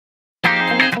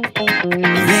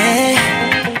Yeah.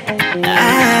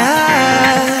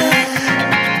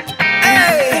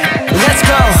 Let's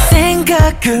go.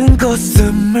 생각은 곧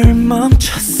숨을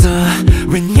멈췄어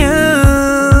When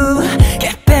you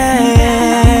get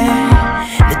back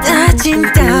내 다짐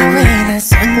따윈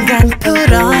한순간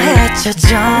풀어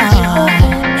헤쳐져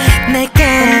내게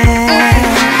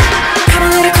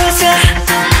하루를 거서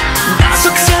나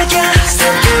속삭여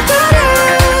삼켜버려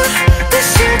내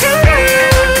시간을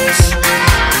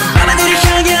밤하늘을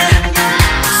향해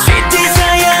Sweet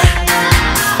desire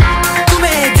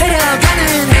꿈에 데려가는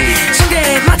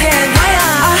침대 맡에 나야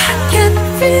I can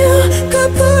feel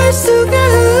거부할 수가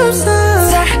없어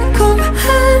달콤한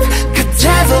그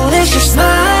devilish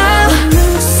smile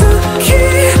능숙히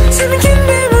잠긴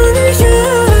내 문을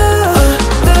열어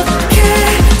어떻게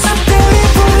작별이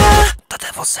보여 The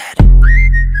devil said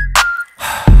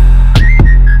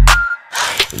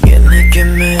Give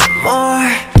me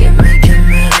more Give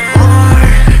me more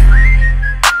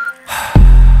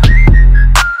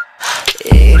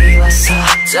이리 와서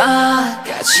더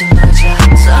같이 놀자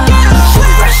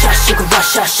Sugar Russia, Sugar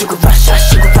Russia, Sugar Russia,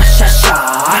 Sugar Russia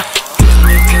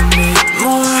Give me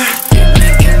more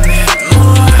Give me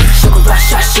more Sugar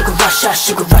Russia, Sugar Russia,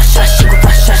 Sugar Russia, Sugar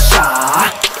Russia, Sugar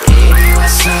이리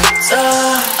와서 더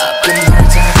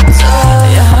끝나자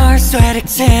Your heart's so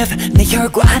addictive 내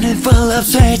혈관은 full of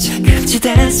switch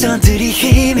금지된 손들이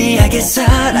희미하게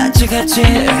사라져가지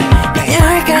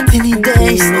열 같은 이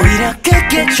days 오히려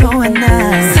그게 좋아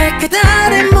난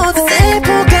살그다른 모든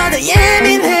세포가 더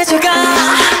예민해져가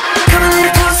Come on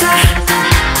little closer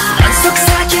난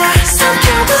속삭여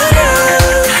삼켜버려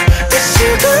The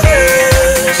sugar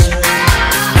rush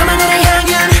밤하늘을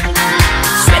향한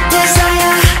Sweet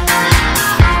desire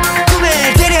꿈에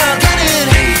데려가는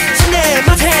침대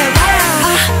맡에 와야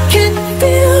I can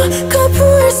feel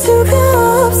거부할 수가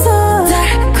없어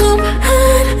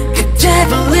달콤한 그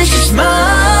devilish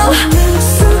smile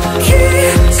능숙히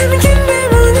잠긴 내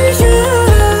문을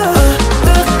열어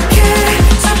어떻게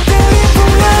작별이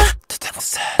보여 The devil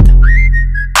said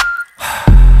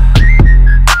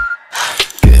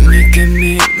Give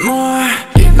me more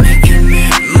Give me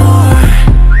more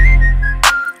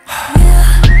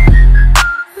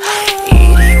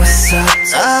이리 와서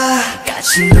더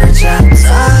같이 놀자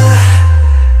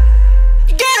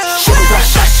Sugar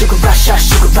Russia, Sugar Russia,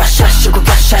 Sugar Russia, Sugar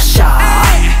Russia, Sugar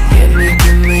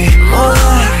Give me more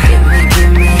Give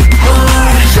me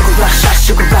more Sugar Russia,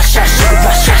 Sugar Russia, Sugar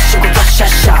Russia, Sugar Russia,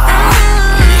 Sugar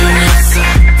이리 와서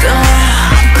더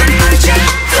끝나자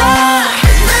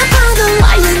나 봐도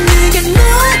와야 네게 널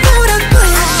보란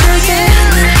거야 Sugar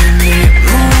Give me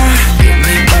more Give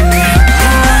me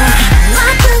more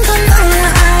나쁜 건 너야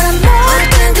알아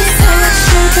모든 데서야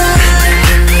Sugar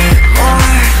Give me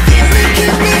more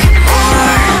Give me more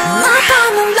나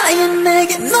봐도 와야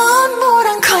내게 넌 뭐란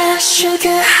거야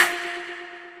Sugar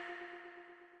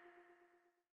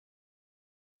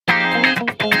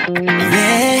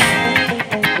Yeah.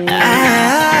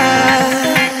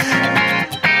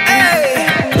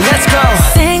 Let's go.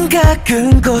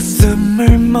 생각은 곧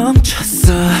숨을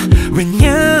멈췄어 When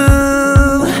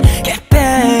you get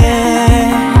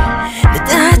back 내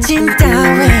다짐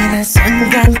따윈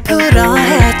한순간 풀어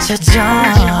헤쳐져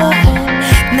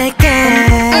내게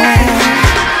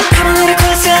하루를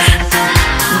거서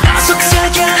나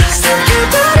속삭여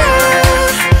삼켜버려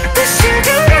The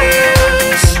sugar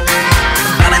rush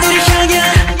밤하늘을 향해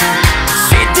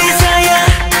Sweet desire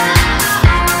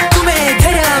꿈에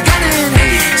데려가는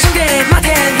침대 맡에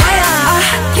나야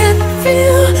I can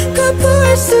feel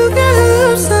거부할 수가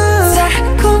없어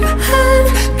달콤한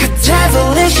그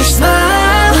devilish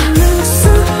smile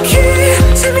능숙히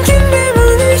잠긴 내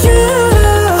문을 열어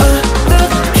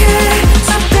어떻게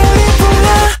작별이 보여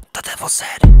The devil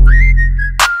said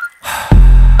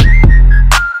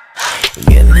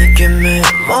Give me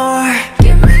more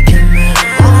Give me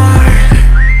more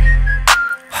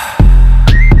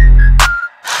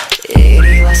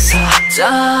이리 와서 더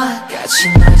같이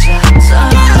놀자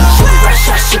Sugar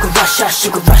Russia, Sugar Russia,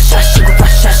 Sugar Russia, Sugar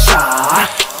Russia, Sugar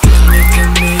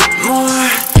Give me more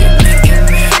Give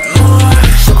me more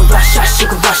Sugar Russia,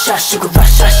 Sugar Russia, Sugar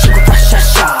Russia, Sugar Russia,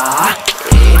 Sugar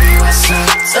이리 와서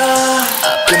더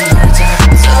끝나자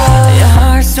Your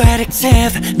heart's so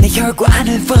addictive 내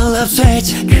혈관은 full of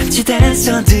switch 금지된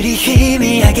손들이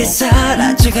희미하게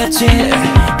사라져가지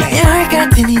열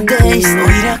같은 이 days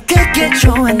오히려 그게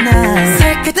좋아 난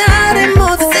살그다른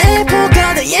모든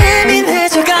세포가 더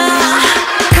예민해져가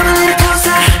Come on little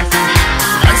closer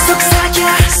난 속삭여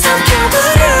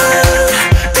삼켜버려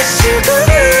The sugar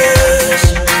rush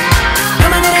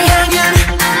밤하늘을 향한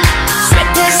Sweet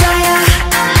desire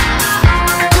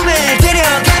꿈에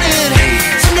데려가는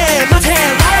침대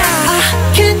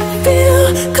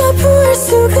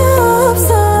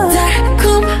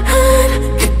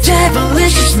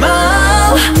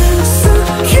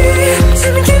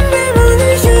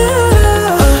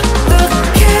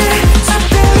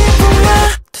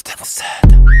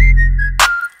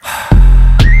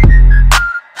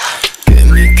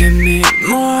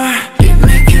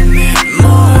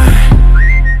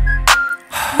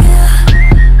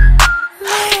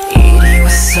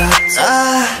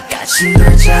같이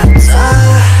놀자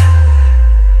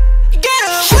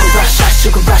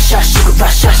Sugar rush, sugar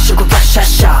rush, sugar rush,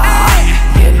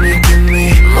 give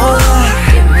me more,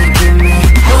 give me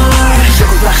more.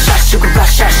 Sugar rush, sugar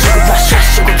rush, sugar rush,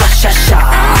 sugar rush,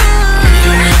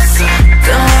 이래서 또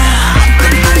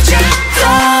끝나지 또.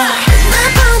 날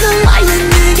보는 와인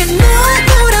네게 너의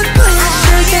보란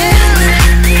보여줄게.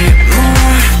 Give me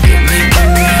more, give me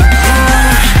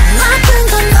more. 나쁜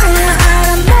건 너야 알아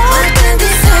모든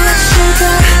기세야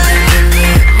sugar. Give me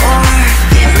more,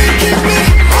 give me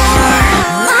more.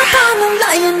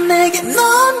 내게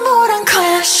넌 뭐란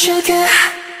거야, sugar.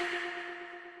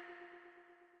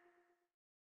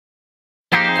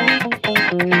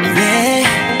 Yeah.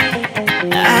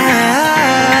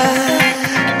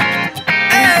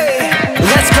 Hey.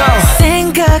 Let's go.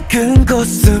 생각은 곧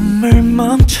숨을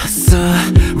멈췄어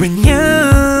When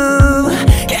you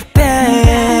get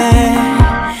back.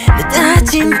 내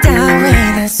다짐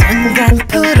따윈 순간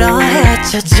풀어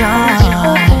헤쳐져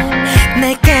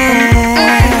내게.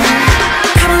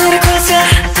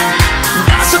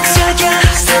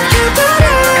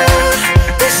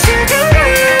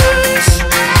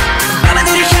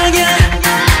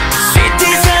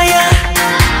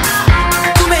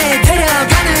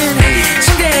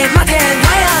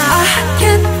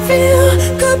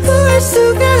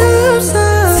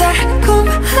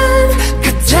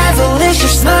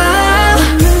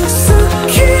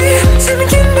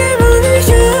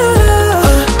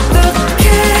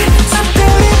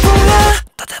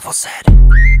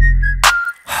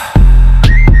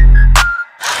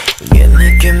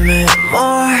 Give me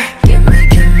more, give me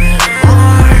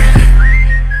more.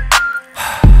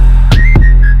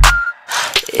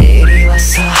 이리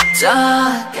와서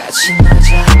다 같이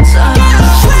놀자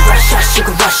Sugar rush,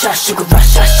 sugar rush, sugar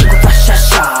rush, sugar rush,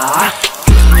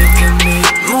 give me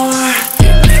more,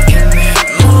 give me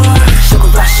more. Sugar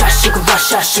rush, sugar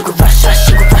rush, sugar rush,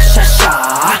 sugar rush,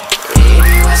 이리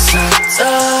와서 다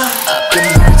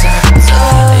끝나자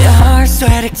Your heart's so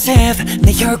addictive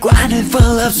내 혈관은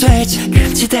full of switch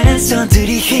금지된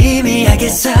선들이 희미하게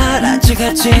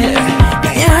사라져가지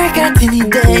영열 같은 이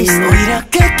days 오히려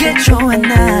그게 좋아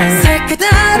난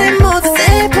살크다는 모든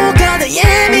세포가 더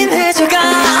예민해져가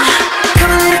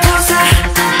Come on little closer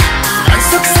넌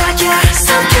속삭여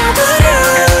삼켜버려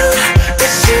The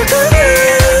sugar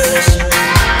rush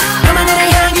너만을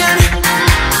향한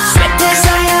sweet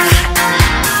desire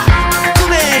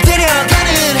꿈에 데려가는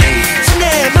내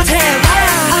멋에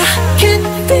I can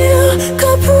feel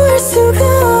거부할 수가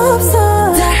없어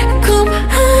달콤한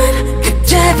그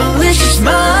devilish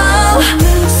smile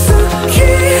능숙히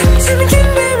숨긴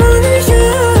내 문을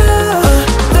열어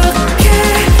어떻게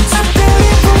잠들이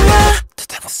보여 The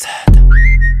devil said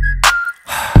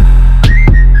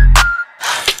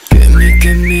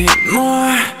Give me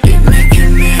more Give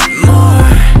me more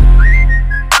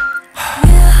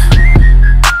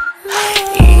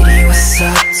이리 와서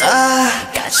다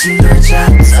같이 놀자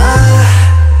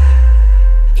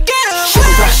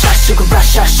Sugar rush, sugar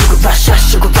rush, sugar rush,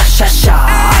 sugar rush,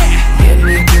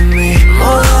 give me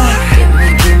more,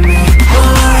 give me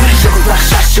more. Sugar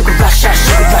rush, sugar rush,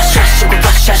 sugar rush, sugar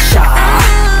rush,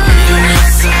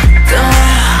 이래서 또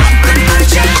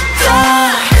끝나지 또.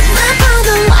 날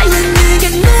보는 와인 네게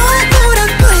너의 보란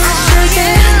보여줄게.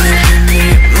 Give me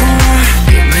more,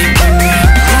 give me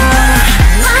more.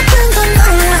 나쁜 건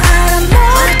너야 알아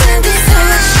모든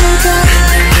기세야 sugar.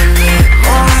 Give me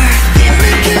more,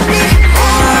 give me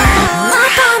more. 날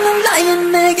보는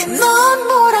와인 내게 넌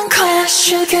뭐란 거야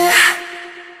sugar.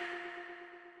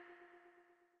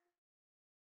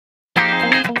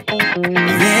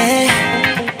 Yeah.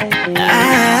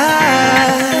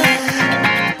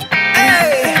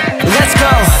 Hey. Let's go.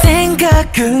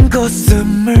 생각은 곧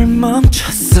숨을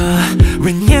멈췄어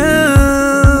When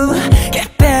you get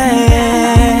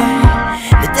back.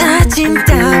 내 다짐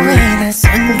따윈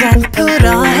순간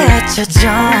풀어 헤쳐져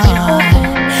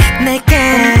내게.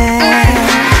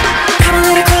 Come on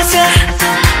little closer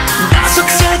나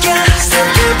속삭여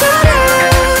삼켜버려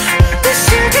The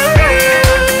sugar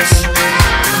rush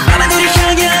너만을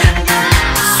향한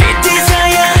sweet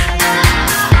desire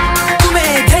꿈에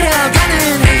데려가는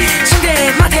침대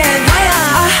맡에 너야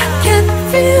I can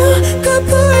feel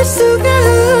거부할 수가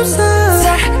없어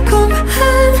달콤한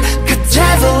그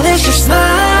devilish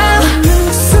smile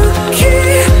능숙히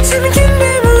숨긴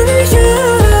내 문을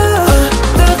열어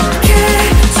어떻게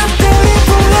잠들이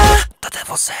보여 The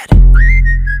devil said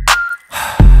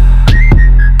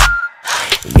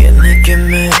Give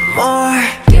me more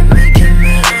Give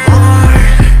me more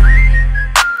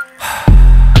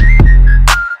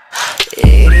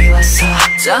이리 와서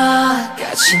다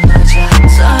같이 놀자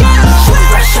Sugar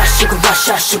rush, sugar rush,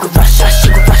 sugar rush,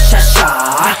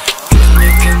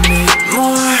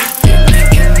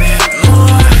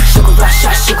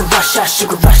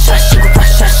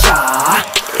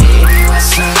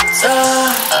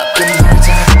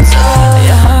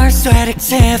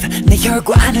 내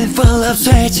혈관을 full of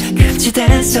switch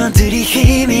금지된 선들이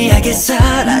희미하게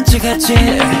사라져가지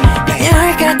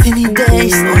열 같은 이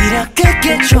days 오히려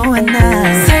그게 좋아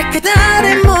난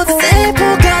살그다른 모든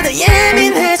세포가 더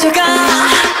예민해져가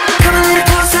Come a little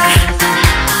closer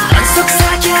넌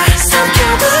속삭여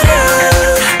삼켜버려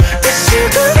The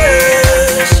sugar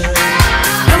rush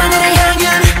너만을 향한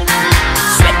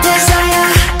sweet desire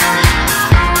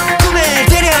꿈을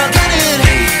데려가는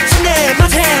내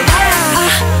멋에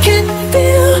I can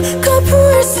feel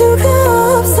거부할 수가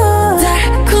없어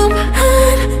달콤한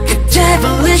그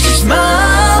devilish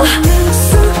smile 내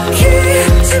속에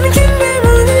잠긴 내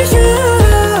문을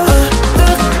열어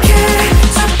어떻게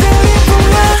작별이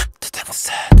보여 The devil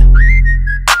said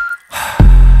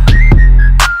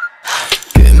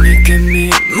Give me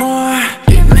more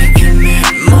Give me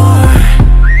more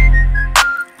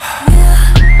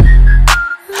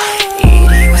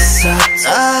이리 와서 더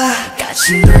같이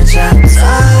놀자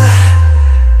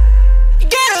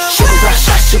Sugar rush,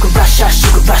 sugar rush,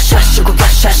 sugar rush, sugar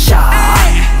rush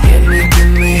Give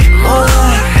me more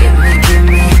Give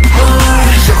me more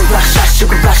Sugar rush,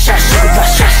 sugar rush, sugar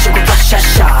rush, sugar rush,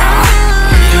 sugar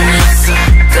이리 와서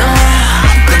더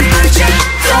끝나지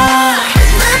더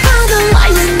나보다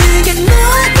와야 내게 널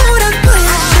보란 거야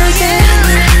Sugar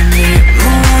Give me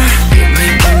more Give me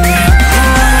more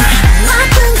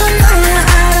나쁜 건 너야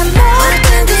알아 모든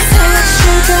기세야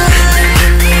Sugar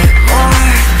Give me more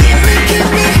Give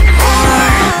me more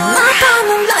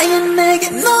나보다 와야 내게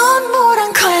넌 뭐란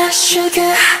거야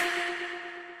Sugar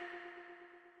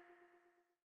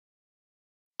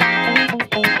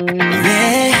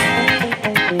Yeah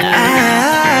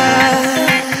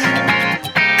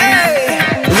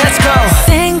Let's go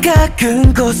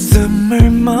생각은 곧 숨을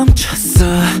멈췄어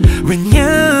When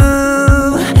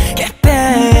you get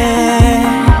back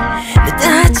내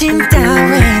다짐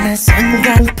따윈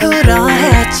순간 풀어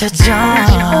헤쳐져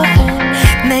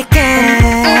내게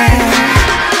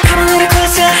Come a little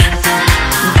closer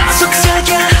나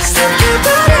속삭여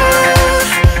삼켜버려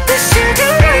The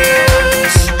sugar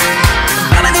rush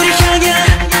밤하늘을 향한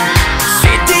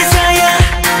sweet desire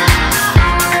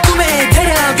꿈에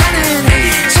데려가는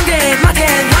침대 맡에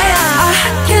너야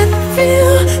I can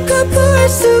feel 거부할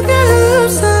수가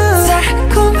없어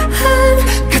달콤한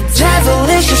그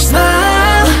devilish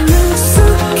smile 눈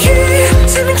속에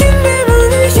잠긴 내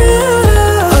문을 열어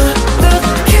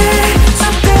어떻게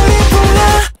작별이 보여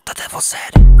The devil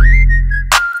said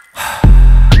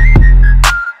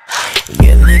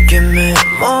Give me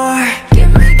more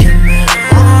Give me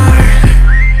more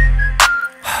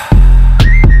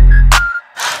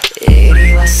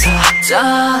이리 와서 더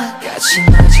같이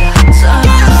놀자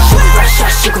Sugar rush,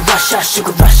 sugar rush,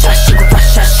 sugar rush, sugar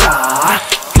rush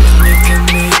Give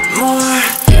me more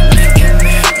Give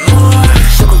me more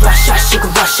Sugar rush,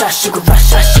 sugar rush, sugar rush,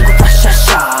 sugar rush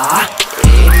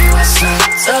이리 와서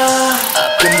더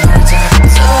끝나자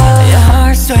Your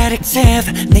heart's so addictive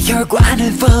내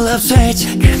혈관을 full of switch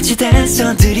금지된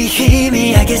선들이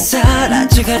희미하게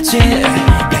사라져가지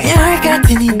열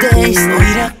같은 이 days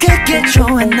오히려 그게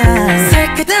좋아 난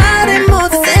살그다른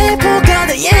모든 세포가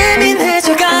더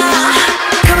예민해져가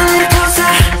Come a little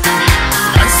closer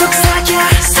넌 속삭여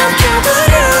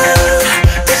삼켜버려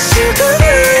The sugar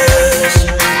rush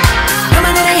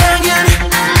너만을 향한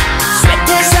sweet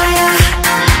desire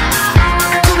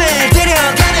꿈을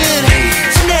데려가는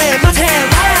내 멋에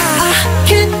I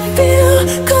can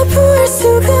feel 거부할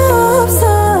수가 없어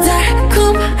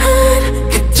달콤한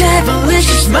그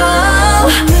devilish smile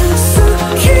눈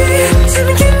속에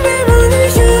잠긴 내 문을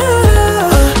열어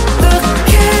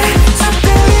어떻게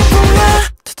작별이 보여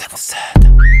The devil said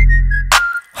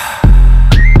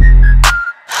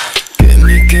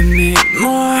Give me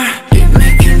more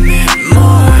Give me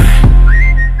more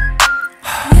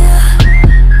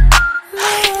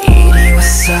이리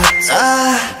와서 더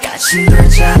같이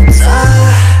놀자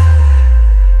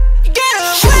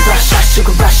Sugar rush,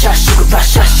 sugar rush, sugar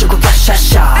rush, sugar rush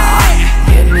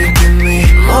Give me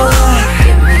more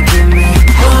Give me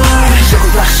more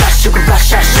Sugar rush, sugar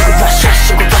rush, sugar rush,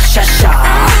 sugar rush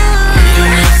이리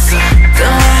와서 더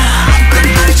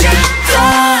끝나지 더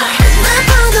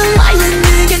나보다 와야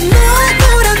내게 널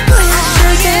보란 거야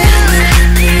Sugar Give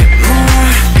me more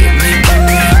Give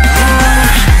me more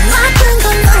나쁜 건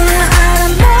너야 알아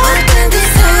모든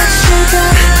기세야 Sugar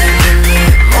Give me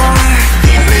more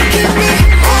Give me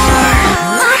more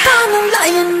나보다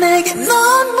와야 내게 넌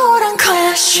뭐란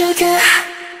거야 Sugar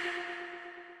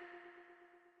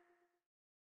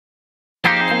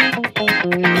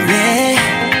Yeah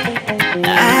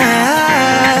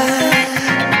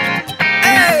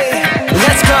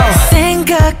Let's go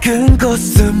생각은 곧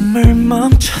숨을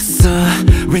멈췄어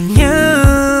When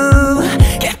you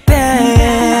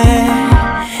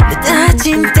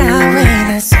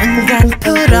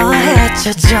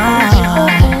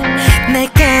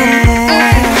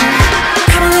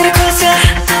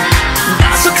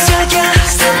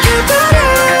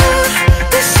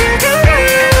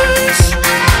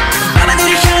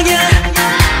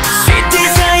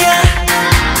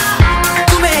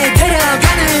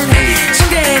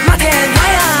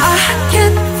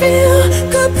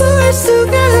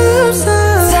수가 없어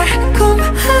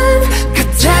달콤한 그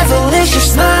devilish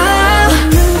smile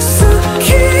능숙히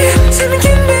잠긴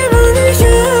내 문을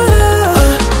열어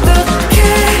어떻게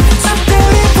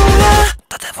작별이 보여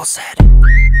The devil said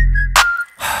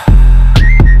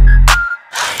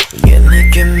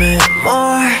Give me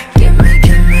more give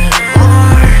me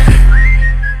more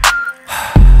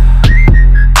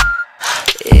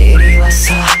이리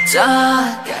와서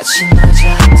다 같이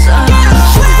놀자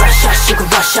Sugar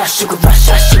rush, sugar rush,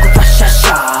 sugar rush,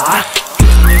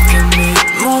 give me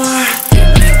more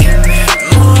give me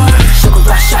more Sugar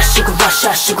rush, sugar rush,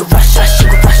 sugar rush,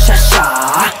 sugar rush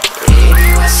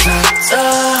이리 와서 더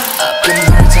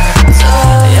끝나자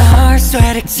Your heart's so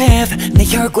addictive 내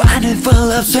혈관은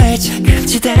full of switch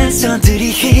금지된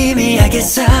손들이 희미하게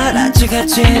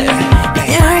사라져가지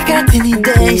열 같은 이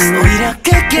days 오히려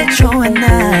그게 좋아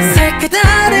난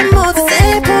살그다른 모든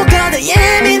세포가 더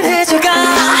예민해져가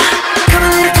Come a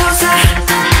little closer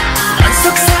넌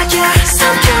속삭여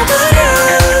삼켜버려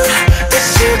The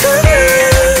sugar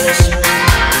rush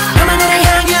너만을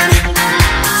향한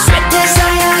sweet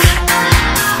desire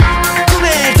꿈에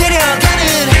데려가는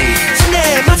침대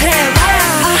모텔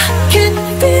I can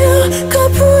feel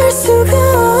거부할 수가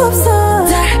없어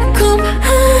달콤한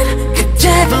그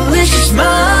devilish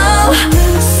smile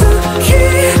능숙히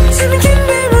잠긴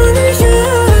내 문을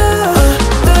열어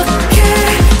어떻게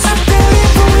작별이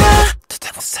보여 The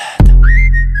devil said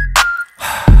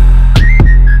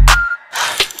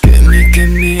Give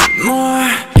me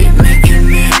more give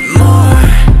me more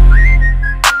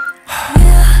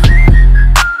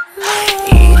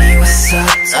이리 와서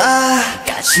다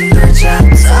같이 놀자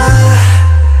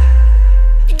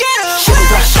Sugar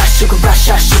rush, sugar rush,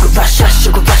 sugar rush,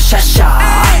 sugar rush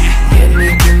Give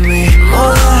me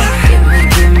more give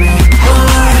me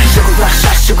more Sugar rush,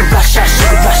 sugar rush,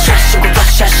 sugar rush, sugar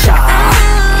rush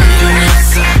이리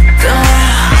와서 다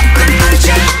끝나자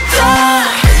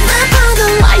나 봐도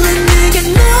와요 내게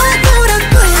널 보란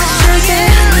거야 Sugar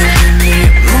Give me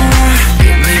more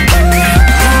give me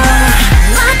more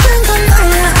나쁜 건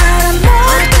너야 알아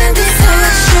모든 데서야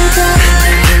Sugar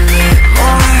Give me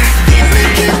more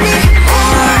give me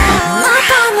more 나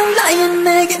봐도 와요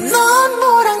내게 넌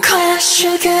뭐란 거야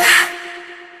Sugar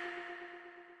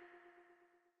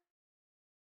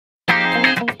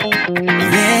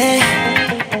Yeah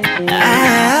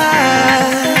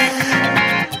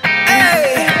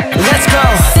Let's go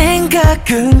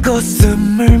생각은 곧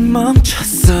숨을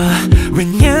멈췄어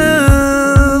When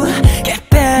you get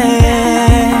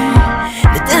back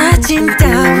내 다짐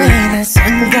따위는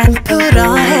순간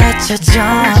풀어 헤쳐져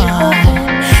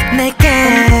내게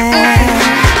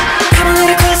Come a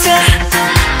little closer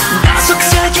나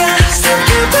속삭여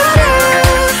삼켜버려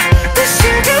The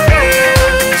sugar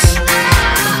rush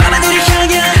밤하늘을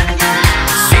향한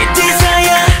sweet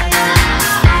desire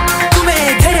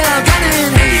꿈에 데려가는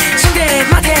침대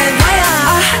모텔 와야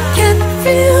I can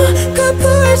feel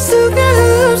거부할 수가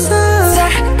없어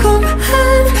달콤한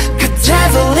그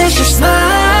devilish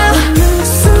smile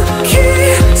능숙히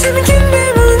잠긴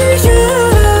내 문을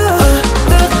열어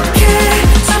어떻게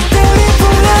작별이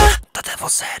보여 The devil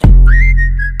said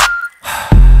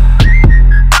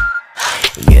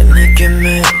Give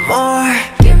me more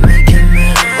give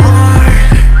me more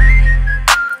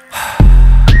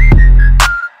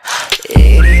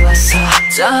이리 와서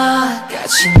다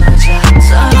같이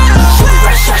놀자 Sugar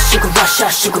rush, sugar rush,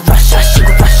 sugar rush,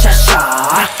 sugar rush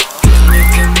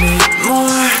Give me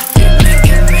more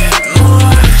give me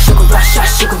more Sugar rush,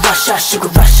 sugar rush,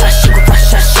 sugar rush, sugar rush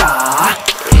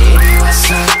이리 와서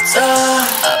다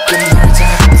끝나자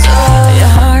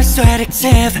Your heart's so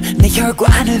addictive 내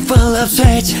혈관은 full of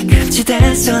switch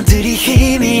금지된 손들이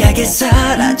희미하게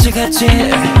사라져가지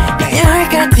열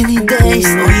같은 이 days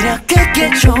오히려 그게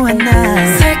좋아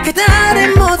난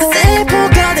살그다른 모든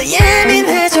세포가 더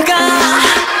예민해져가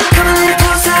Come a little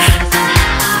closer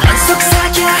넌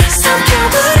속삭여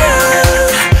삼켜버려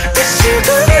The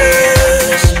sugar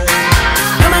rush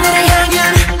너만을 향한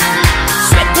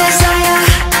sweet desire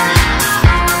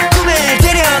꿈에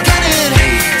데려가는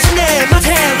침대 모텔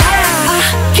와야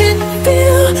I can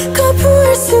feel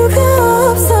거부할 수가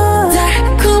없어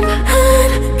달콤한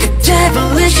그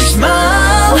devilish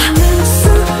smile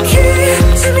능숙히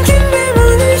잠긴 내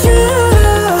문을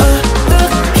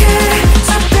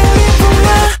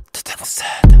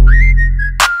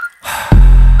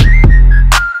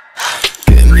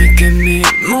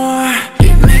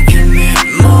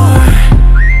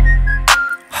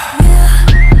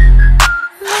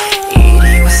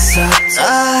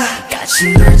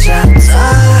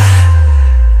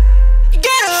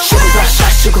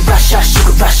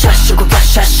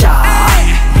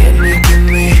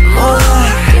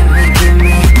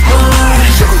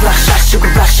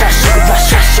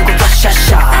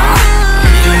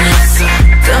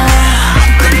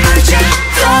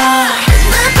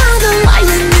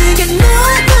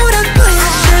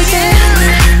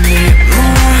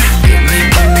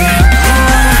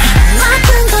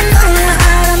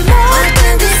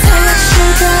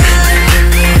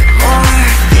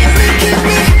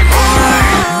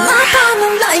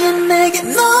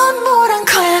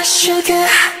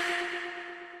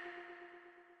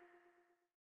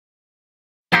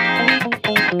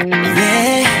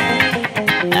Yeah.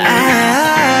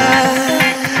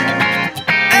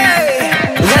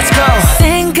 Let's go.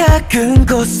 생각은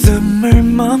곧 숨을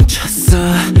멈췄어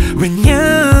When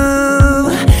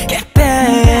you get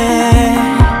back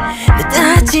내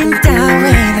다짐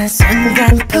따윈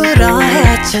순간 풀어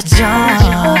헤쳐져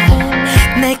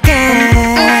내게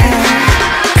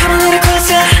하늘을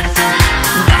걷어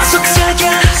나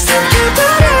속삭여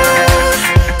삼켜버려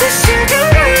The sugar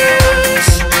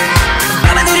rush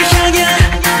밤하늘을 향해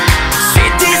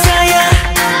Sweet desire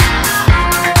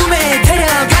꿈에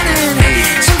데려가는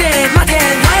침대 맡에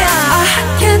너야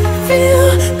I can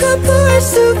feel 거부할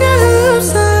수가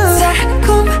없어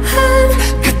달콤한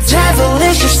그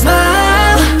devilish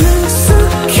smile 눈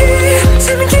속에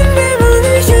잠긴 내 문을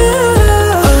열어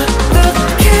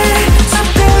어떻게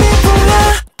작별이 보여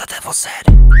The devil said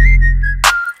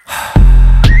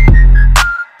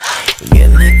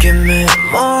Give me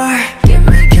more give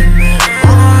me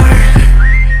more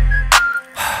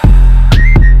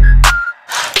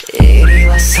이리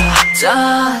와서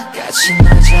다 같이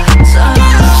놀자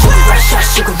Sugar rush,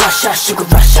 sugar rush, sugar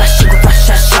rush, sugar rush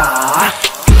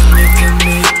Give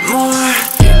me more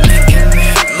give me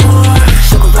more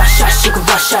Sugar rush, sugar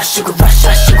rush, sugar rush,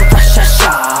 sugar rush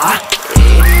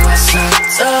이리 와서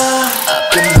다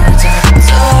끝나자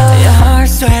Your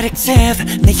heart's so addictive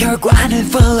내 혈관은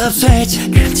full of switch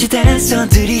금지된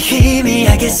손들이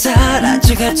희미하게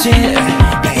사라져가지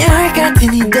열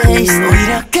같은 이 days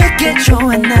오히려 그게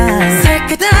좋아 난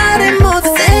살그다른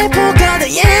모든 세포가 더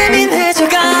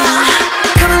예민해져가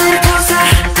가만히 벗어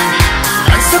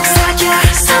넌 속삭여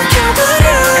삼켜버려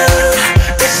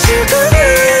The sugar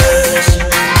rush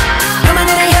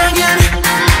밤하늘을 향한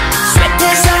sweet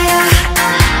desire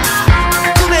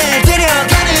꿈에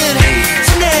데려가는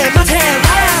침대 맡에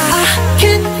와야 I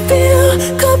can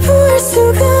feel 거부할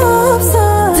수가 없어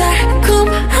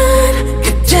달콤한 그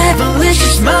devilish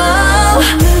smile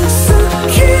눈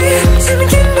속에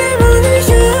잠긴 내 문을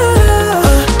열어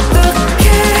어떻게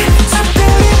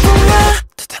작별이 보여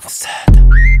The devil said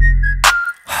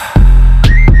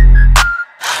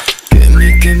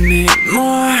Give me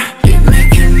more give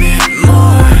me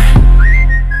more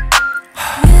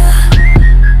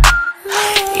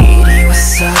이리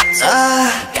와서 다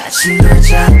같이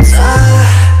놀자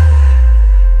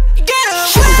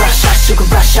Sugar rush, sugar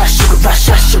rush, sugar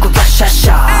rush, sugar rush,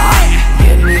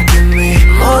 Give me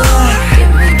more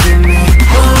give me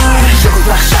more Sugar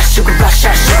rush, sugar rush,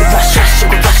 sugar rush,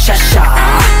 sugar rush,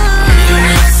 이리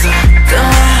와서 다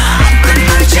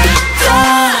끝나자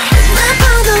나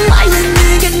봐도 와인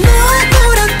네게 널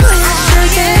보란 거야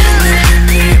Give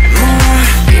me more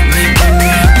give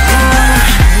me more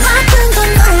모든 건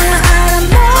너야 알아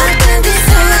모든 게 다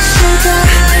sugar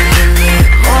Give me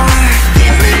more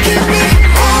give me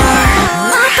more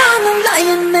나 봐도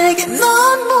와인 내게 넌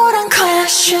뭐란 거야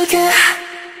sugar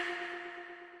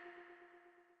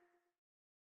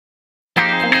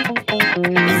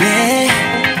Yeah.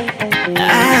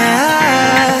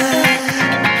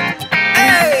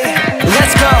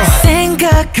 Let's go.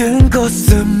 생각은 곧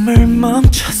숨을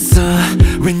멈췄어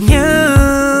When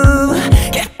you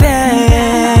get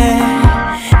back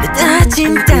내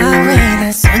다짐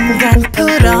따윈 순간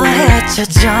풀어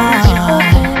헤쳐져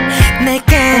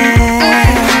내게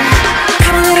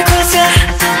하늘을 걷어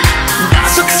나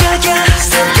속삭여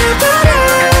삼켜버려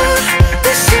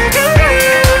The sugar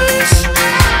rush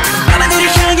밤하늘을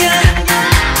향해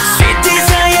Sweet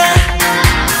desire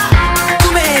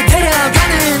꿈에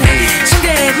데려가는 침대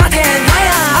맡에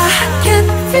너야 I can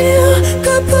feel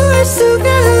거부할 수가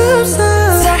없어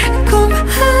달콤한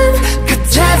그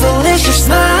devilish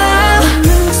smile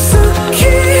눈 속에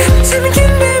잠긴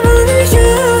내 문을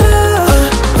열어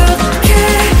어떻게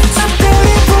작별이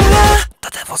보여 The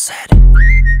devil said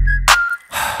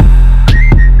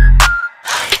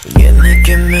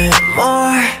Give me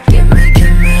more give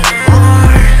me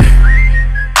more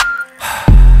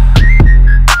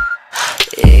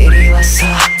이리 와서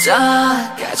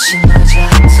다 같이 놀자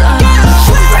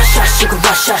Sugar rush, sugar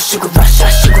rush, sugar rush,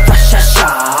 sugar rush,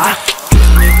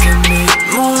 Give me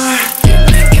more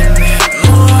give me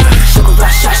more Sugar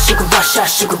rush, sugar rush,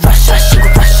 sugar rush,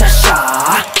 sugar rush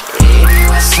이리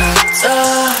와서 다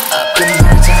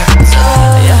끝나자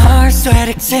Your heart's so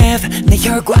addictive 내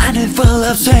혈관은 full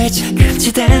of switch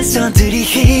금지된 손들이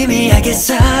희미하게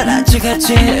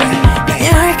사라져가지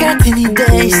열 같은 이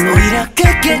days 오히려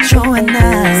그게 좋아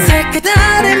난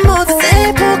살그다른 모든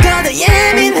세포가 더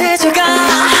예민해져가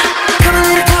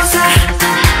가만히 벗어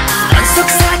넌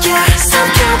속삭여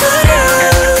삼켜버려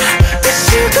The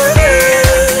sugar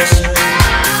rush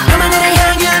밤하늘을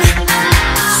향한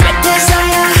sweet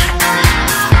desire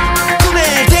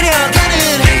꿈에 데려가는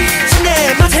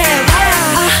침대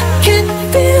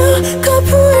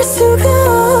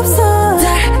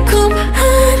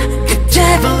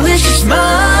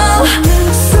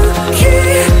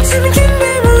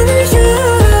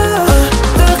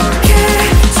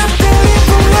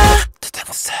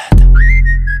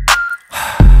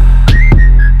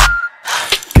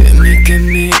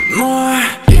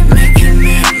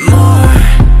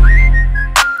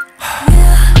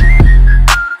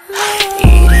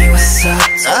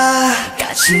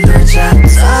같이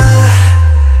놀자다.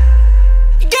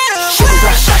 Sugar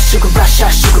rush, sugar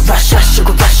rush,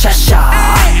 sugar rush,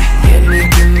 give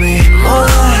me more,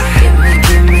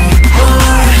 give me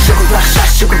more. Sugar rush,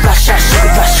 sugar rush,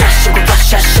 sugar rush, sugar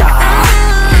rush,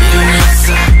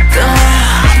 이랬었다.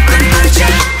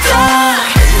 끝나자다.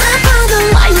 나 봐도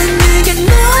와요 네게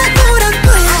널 보란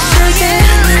거야. Give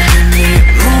me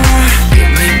more,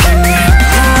 give me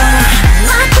more.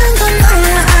 모든 건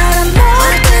너야 알아.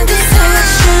 모든 게 새야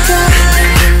sugar.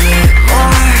 Give me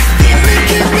more,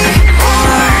 give me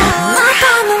more. 나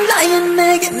봐도 와요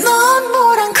내게 넌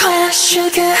뭐란 거야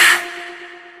sugar.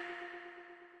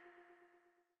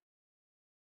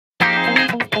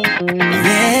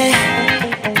 Yeah.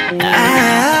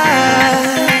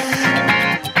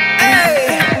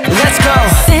 Let's go.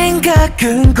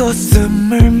 생각은 곧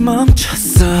숨을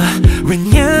멈췄어 When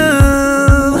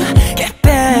you get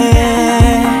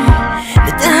back. 내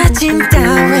다짐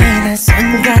따윈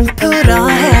순간 풀어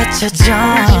헤쳐져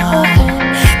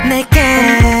내게.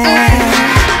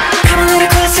 Come a little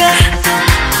closer.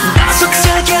 나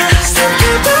속삭여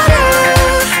삼켜버려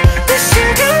내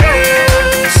sugar.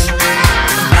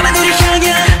 밤하늘을 향해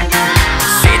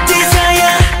Sweet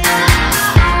desire.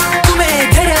 꿈에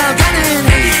데려가는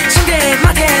침대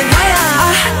맡에 너야.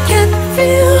 I can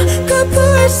feel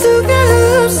거부할 수가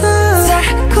없어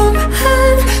달콤한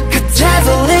그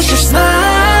devilish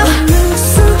smile.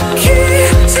 능숙히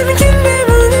재밌긴 내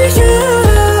문을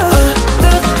열어.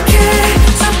 어떻게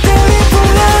잠들이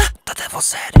불러. The devil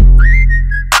said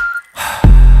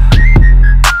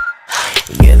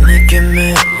give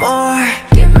me more,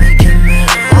 give me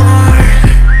more.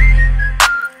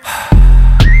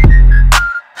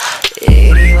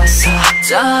 이리 와서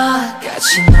다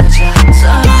같이 놀자다.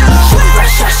 Sugar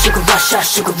rush, sugar rush,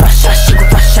 sugar rush, sugar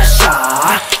rush,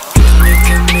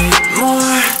 give me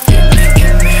more,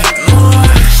 give me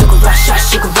more. Sugar rush,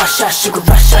 sugar rush, sugar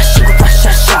rush, sugar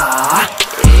rush,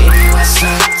 이리 와서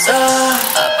다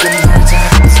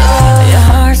끝나자다. Your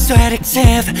heart's so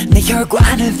addictive. 내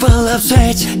혈관은 full of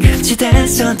switch. 금지된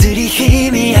선들이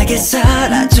희미하게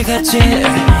사라져가지.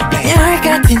 열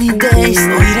같은 이 days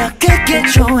오히려 그게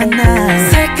좋아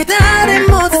난. 살그다른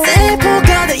모든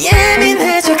세포가 더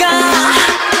예민해져가.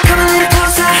 Come a little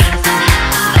closer.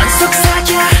 넌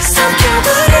속삭여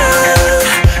삼켜버려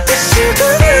내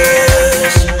sugar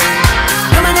rush.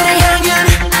 밤하늘을 향한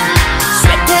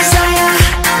sweet desire.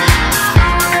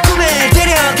 꿈에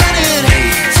데려가는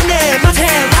침대 맡에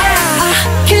와야.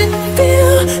 I can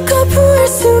feel 거부할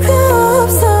수가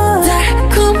없어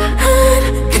달콤한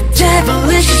그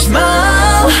devilish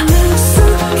smile.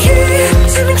 능숙히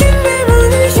재밌긴 내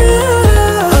문을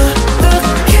열어.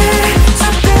 어떻게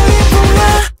잠들이 불러.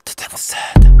 The devil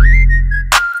said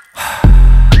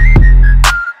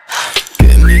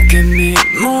give me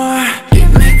more,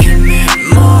 give me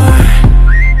more.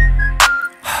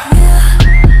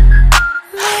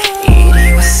 이리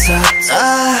와서 다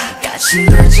같이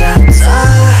놀자다.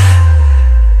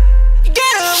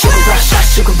 Sugar rush,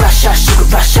 sugar rush, sugar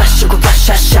rush, sugar rush,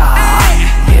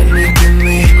 give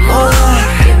me more,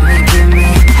 give me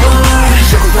more.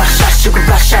 Sugar rush, sugar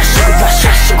rush, sugar rush,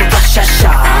 sugar rush,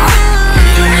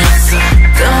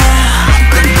 이랬었다.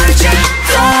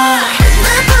 끝나자다. 나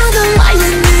봐도 와요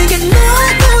네게 널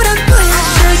보란 거야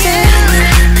sugar.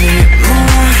 Give me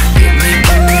more, give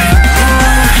me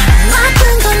more. 모든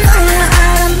건 너야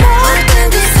알아. 모든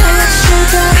게 새야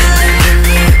sugar. Give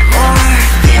me more,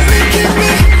 give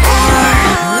me more.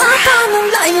 나 봐도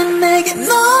와요 내게 넌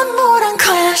뭐란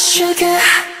거야 sugar.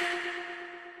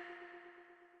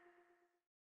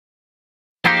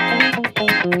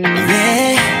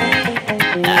 Yeah.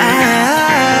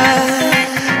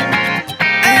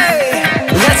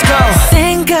 Let's go.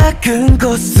 생각은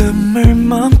곧 숨을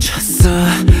멈췄어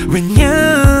When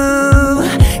you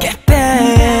get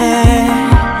back.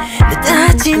 내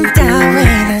다짐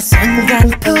따윈 순간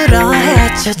풀어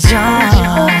헤쳐져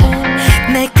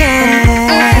내게.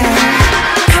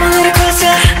 Come a little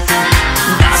closer.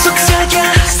 나 속삭여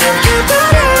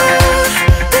삼켜버려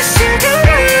내 sugar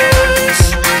rush.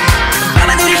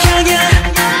 밤하늘을 향해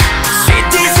sweet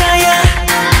desire.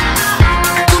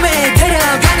 꿈에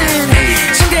데려가는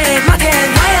침대 맡에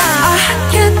너야.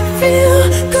 I can feel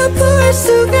거부할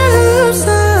수가 없어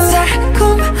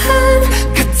달콤한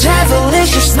그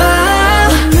devilish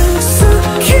smile.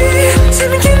 능숙히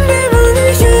재밌긴 내 문을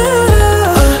열어.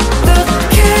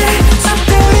 어떻게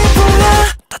잠들이 불러.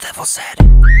 The devil said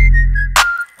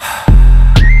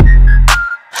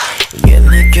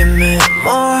give me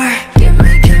more, give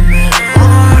me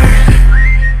more.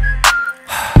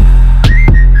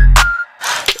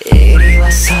 이리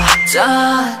와서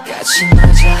다 같이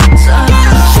놀자다.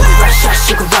 Sugar rush,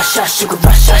 sugar rush, sugar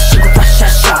rush, sugar rush,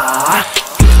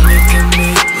 give me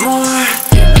more,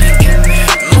 give me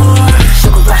more.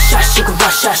 Sugar rush, sugar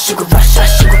rush, sugar rush,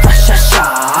 sugar rush,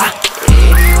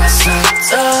 이리 와서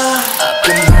더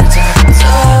끝나자.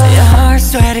 Your heart's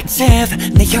so addictive.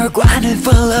 내 혈관은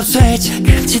full of switch.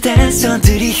 금지된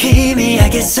손들이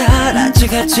희미하게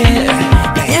사라져가지.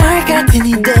 열 같은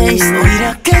이 days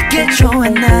오히려 그게 좋아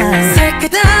난.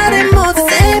 살그다른 모든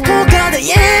세포가 더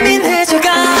예민해져가.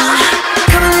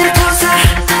 Come a little closer.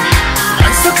 넌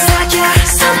속삭여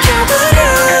삼켜버려.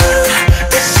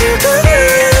 The sugar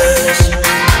rush.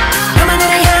 너만을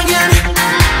향한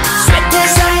sweet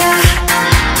desire.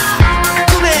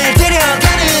 꿈에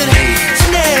데려가는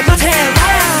침대 맡에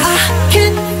I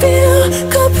can feel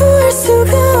거부할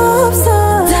수가 없어.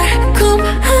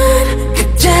 달콤한 그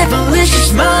devilish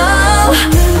smile.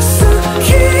 눈속에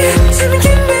잠긴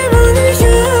내 문을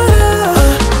열어.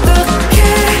 어떻게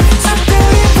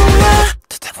작별이 보여.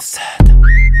 The devil said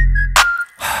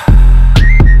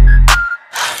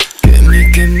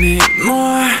give me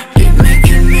more. Give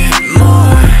me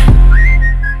more.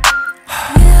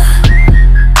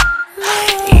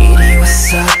 이리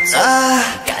와서 더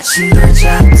같이 놀자.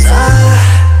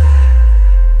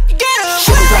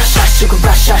 Sugar rush, sugar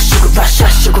rush, sugar rush,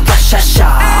 sugar rush,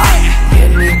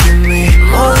 give me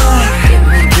more, give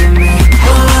me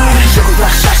more. Sugar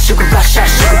rush, sugar rush,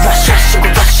 sugar rush,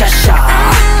 sugar rush,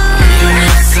 이리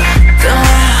와서 더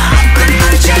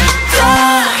끝나자.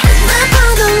 나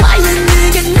봐도 lying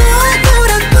네게 너의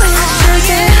노란 보여줄게.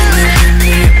 Give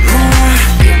me more,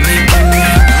 give me more.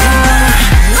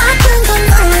 나쁜 건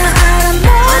너야 알아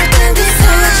모든 네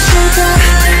생각 sugar.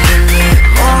 Give me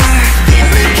more, give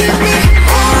me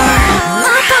more. 나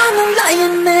봐도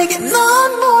lying 내게 넌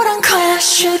뭐란 거야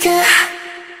sugar.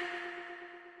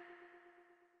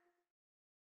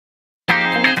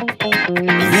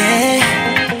 Yeah.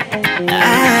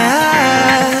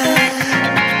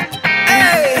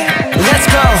 Let's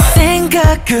go.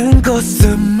 생각은 곧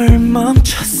숨을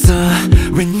멈췄어.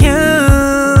 When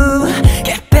you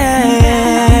get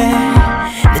back.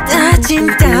 내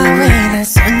다짐 따윈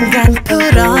순간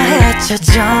풀어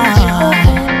헤쳐져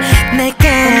내게.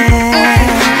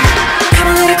 Come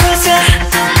a little closer.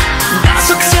 나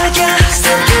속삭여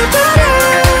삼켜버려.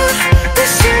 The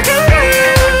sugar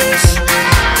rush.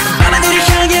 밤하늘을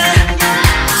향한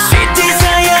sweet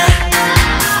desire.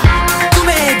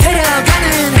 꿈에 데려가는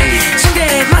침대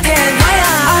맡에 너야.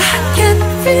 I can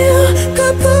feel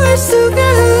거부할 수가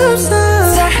없어.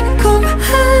 달콤한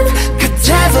그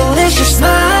devilish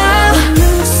smile.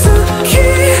 눈속에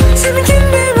잠긴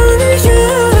내 문을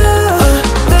열어.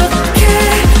 어떻게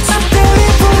작별이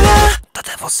보여. The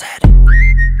devil said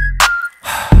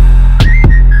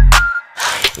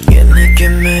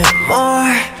give me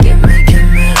more, give me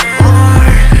more.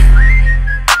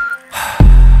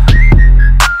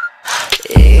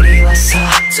 이리 와서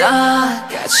더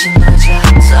같이 놀자.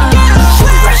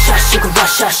 Sugar rush, sugar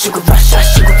rush, sugar rush,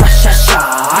 sugar rush,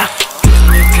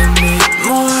 give me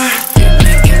more, give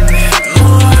me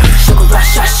more. Sugar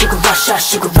rush, sugar rush,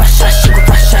 sugar rush, sugar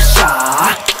rush,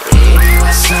 이리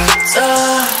와서 더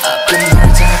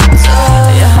끝나자.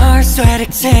 Your heart's so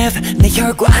addictive. 내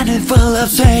혈관은 full of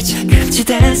switch.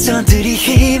 금지된 손들이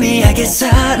희미하게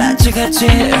사라져가지.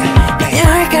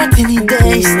 열 같은 이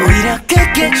days 오히려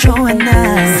그게 좋아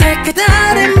난.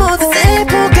 살그다른 모든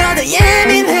세포가 더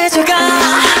예민해져가.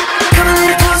 Come a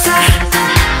little closer.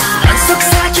 넌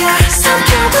속삭여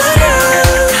삼켜버려.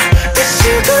 The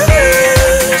sugar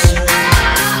rush.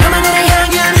 너만을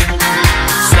향한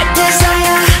sweet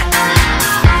desire.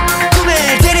 꿈에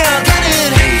데려가는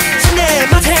침대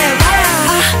맡에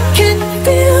I can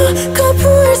feel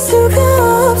거부할 수가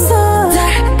없어.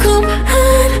 달콤한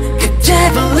그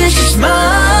devilish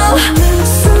smile.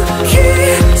 눈속에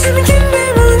잠긴 내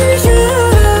문을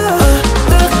열어.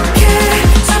 어떻게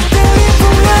작별이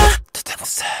보여. The devil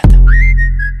said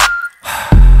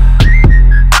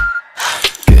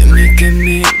give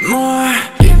me more,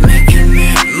 give me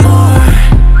more.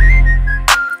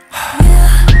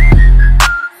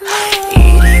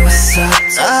 이리 와서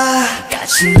더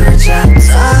같이 놀자.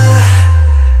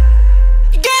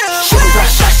 Sugar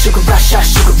rush, sugar rush,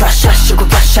 sugar rush, sugar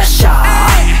rush,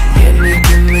 give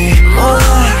me more,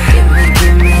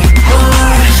 give me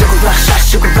more. Sugar rush,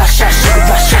 sugar rush, sugar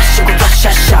rush, sugar rush,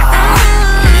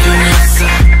 이리 와서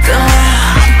더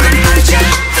끝나자.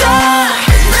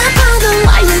 나 봐도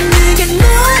lying 네게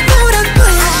너의 노란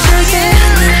보여줄게.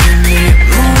 Give me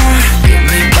more, give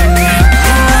me more.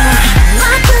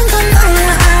 나쁜 건 너야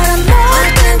알아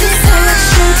모든 네 생각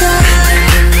sugar.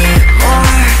 Give me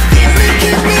more,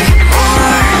 give me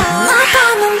more. 나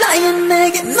봐도 lying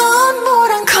내게 넌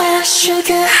뭐란 거야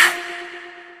sugar.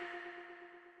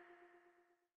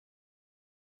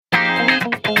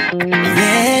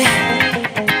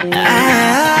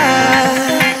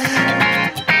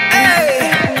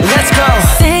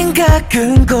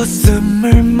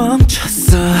 숨을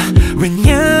멈췄어 When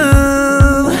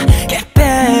you get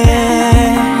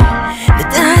back 내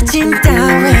다짐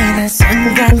따위 난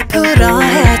순간 풀어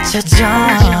헤쳐져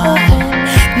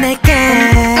내게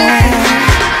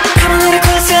Come a little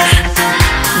closer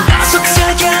나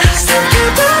속삭여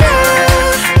삼켜버려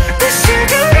The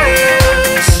sugar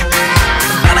rush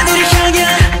밤하늘을 향해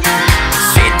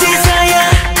Sweet desire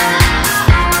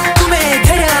꿈에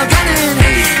데려가는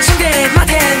침대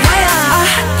맡에 나야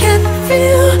I can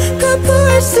feel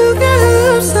거부할 수가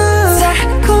없어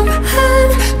달콤한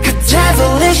그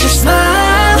devilish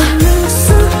smile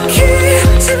능숙히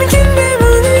잠긴 내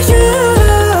문을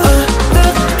열어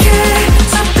어떻게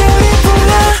특별히 불러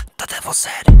The devil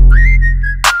said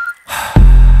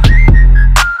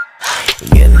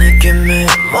Give me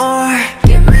more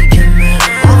give me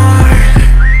more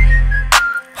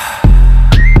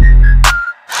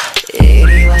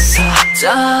이리 와서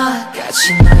다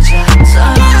같이 놀자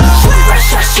Sugar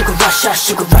rush sugar rush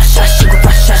sugar rush sugar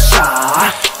rush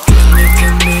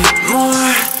Give me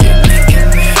more give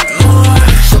me more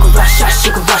Sugar rush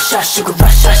sugar rush sugar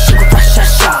rush sugar rush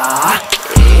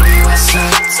이리 와서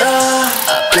다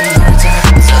끝나자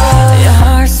Your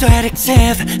heart's so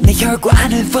addictive 내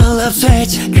혈관은 full of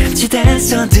switch 금지된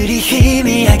손들이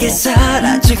희미하게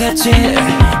사라져가지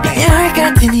열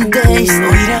같은 이 days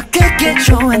오히려 그게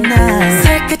좋아 난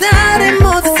살그다른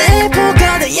모든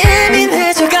세포가 더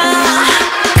예민해져가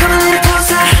Come a little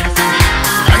closer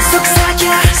넌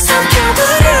속삭여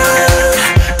삼켜버려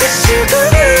The sugar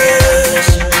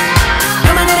rush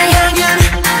밤하늘을 향한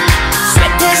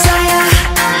Sweet desire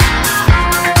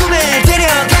꿈에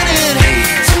데려가는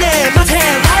침대 맡에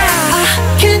와야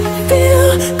I can feel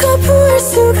거부할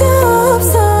수가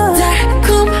없어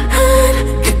달콤한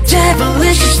그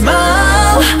devilish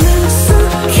smile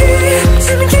능숙히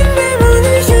잠긴 내 문을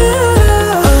열어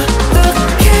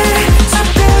어떻게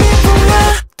특별히 불러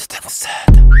The devil said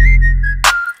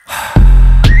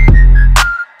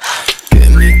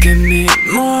Give me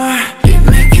more give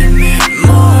me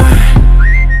more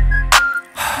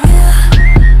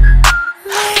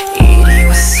이리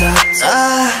와서 다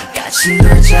같이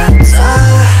놀자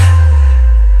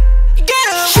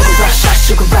Sugar rush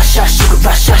sugar rush sugar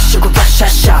rush sugar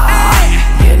rush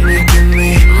Give me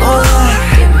more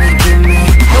give me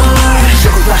more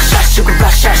Sugar rush sugar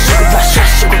rush sugar rush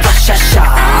sugar rush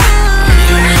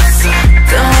이리 와서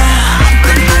다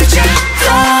끝내자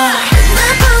나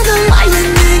봐도 와야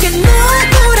네게 너의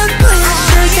보란 거야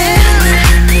Give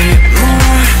me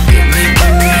more give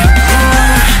me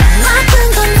more 모든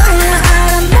건 너야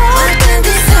알아 모든 게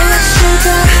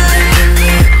sugar Give me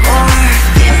more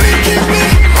give me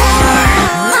more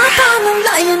나 봐도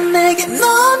와야 내게 넌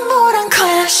뭐란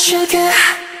거야 sugar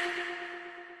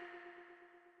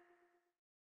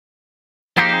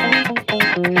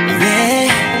Yeah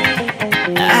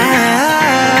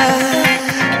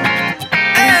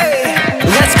Hey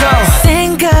Let's go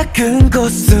생각은 곧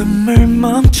숨을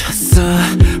멈췄어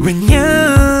When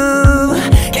you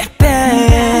get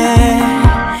back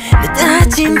내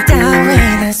다짐 따위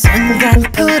난 순간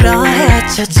풀어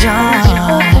헤쳐져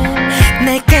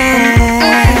내게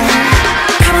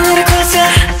Come a little closer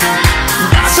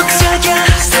나 속삭여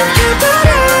삼켜버려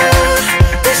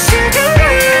The sugar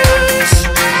rush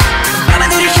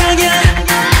밤하늘을 향해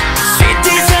Sweet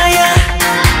desire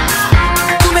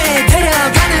꿈에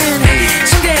데려가는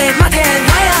침대 맡에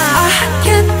나야 I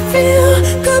can feel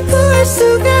거부할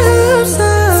수가 없어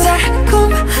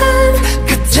달콤한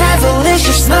그 devilish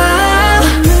smile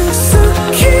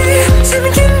능숙히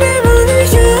잠긴 내 문을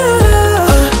열어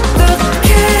어떻게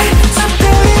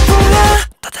특별히 불러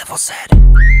The devil said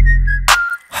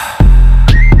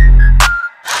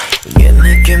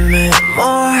Give me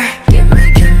more give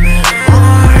me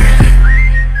more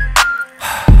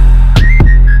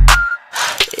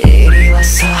이리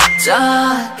와서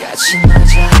다 같이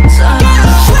놀자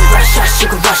Sugar rush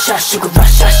sugar rush sugar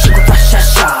rush sugar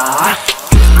rush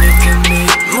Give me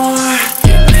more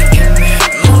give me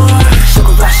more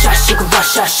Sugar rush sugar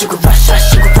rush sugar rush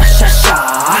sugar rush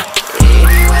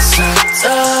이리 와서 다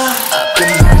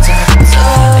끝나자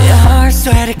Your heart's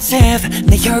so addictive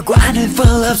내 혈관은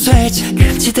full of switch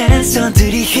금지된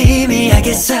손들이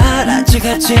희미하게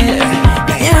사라져가지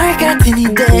열 같은 이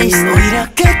days 오히려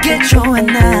그게 좋아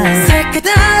난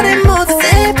살그다른 모든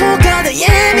세포가 더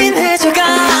예민해져가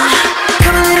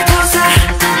Come a little closer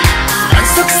넌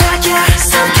속삭여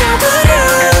삼켜버려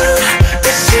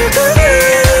The sugar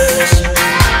rush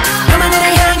밤하늘을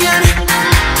향한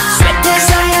Sweet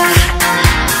desire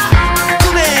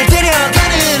꿈에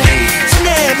데려가는 침대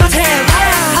맡에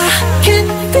와야 I can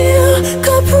feel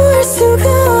거부할 수가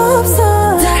없어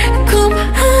달콤한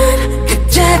그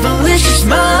devilish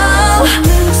smile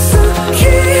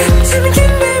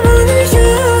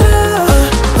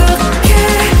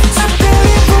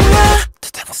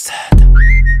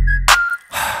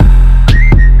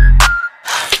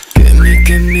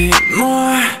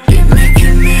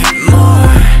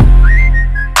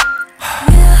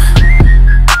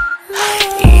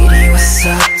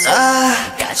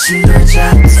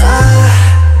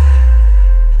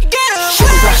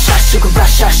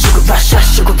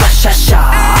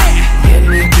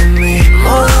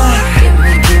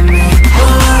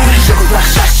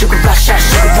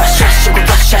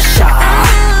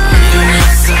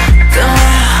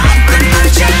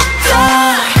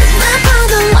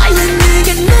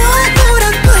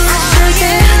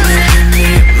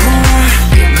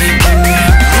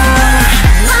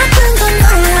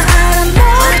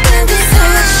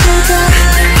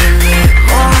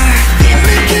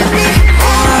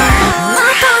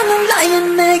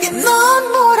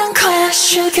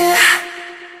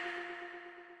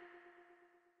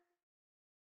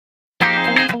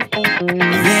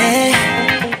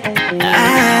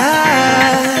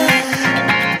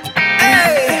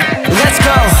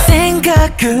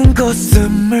생각은 곧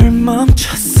숨을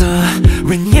멈췄어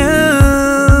When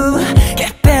you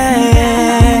get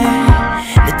back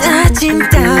내 다짐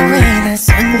따윈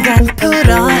순간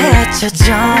풀어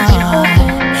헤쳐져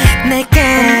내게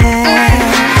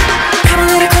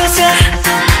가만히 걷자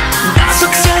나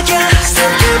속삭여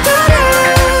삼켜버려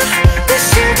내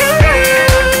sugar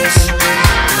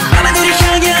밤하늘을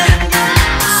향해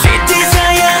Sweet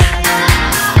desire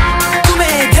꿈에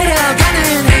데려가는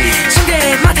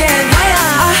침대 맡에 나야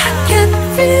I can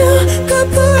feel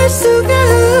거부할 수가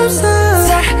없어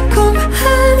달콤한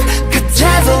그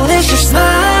devilish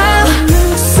smile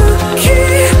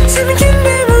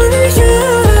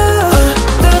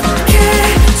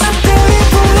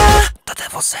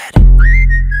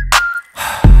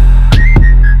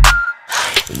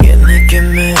Give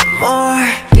me more,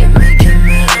 give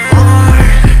me more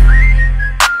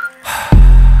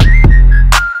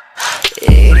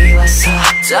이리 와서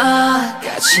더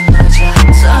같이 놀자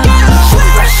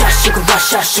Sugar rush,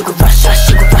 sugar rush,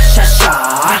 sugar rush,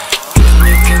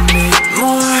 Give me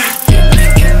more, give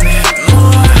me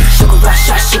more Sugar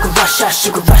rush, sugar rush,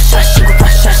 sugar rush, sugar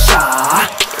rush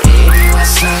이리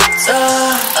와서 더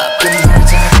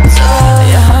놀자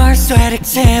Your heart's so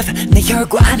addictive 내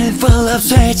혈관은 full of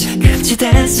switch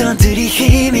금지된 손들이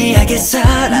희미하게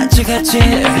사라져가지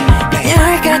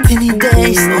양열 같은 이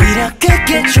days 오히려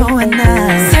그게 좋아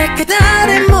난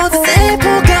살까다른 모든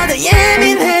세포가 더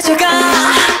예민해져가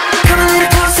Come a little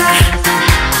closer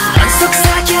넌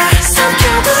속삭여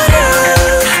삼켜버려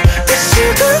The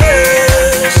sugar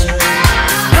rush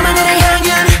밤하늘을 향한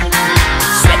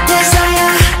sweet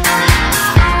desire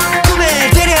꿈에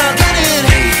데려가는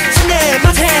침대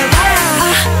맡에 나야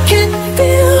I can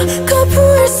feel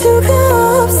거부할 수가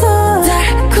없어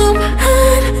달콤한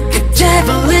그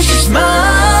devilish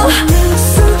smile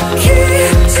능숙해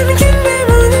재밌게 내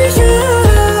문을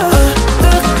열어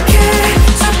어떻게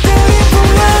작별이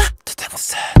보여 The devil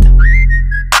said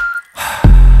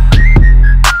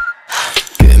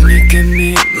Give me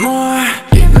more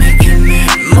give me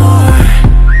more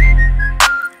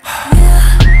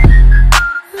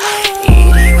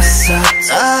이리 와서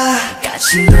더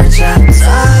같이 놀자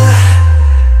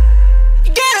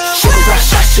Sugar rush,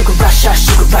 sugar rush,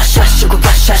 sugar rush, sugar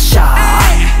rush,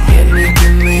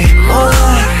 Give me more,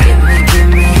 give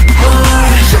me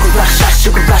more Sugar rush,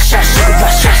 sugar rush, sugar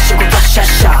rush, sugar rush,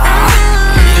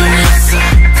 이리 와서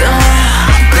더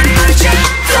끝내자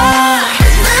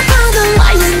나 봐도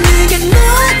와요 네게 널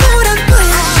보란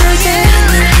거야 Sugar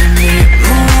Give me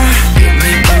more, give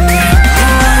me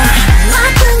more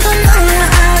모든 건 너야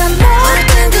알아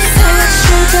모든 게 새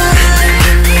Sugar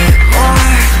Give me more,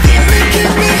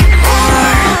 give me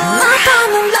more 나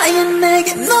봐도 와요 내게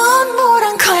넌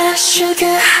뭐란 거야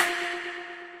Sugar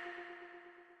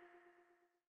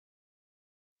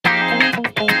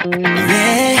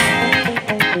Yeah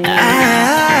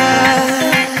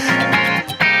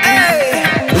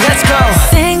Let's go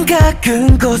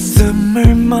생각은 곧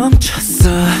숨을 멈췄어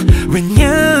When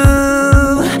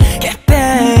you get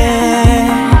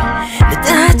back 내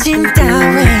다짐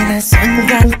따윈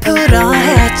순간 풀어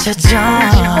헤쳐져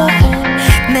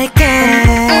내게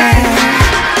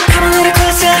가만히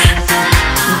걷자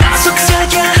나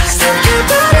속삭여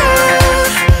삼켜버려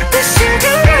The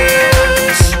sugar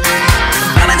rush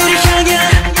밤하늘을 향해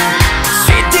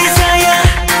Sweet desire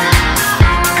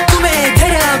꿈에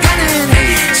데려가는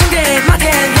침대 맡에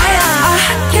나야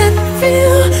I can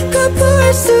feel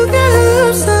거부할 수가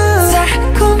없어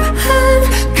달콤한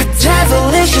그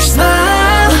devilish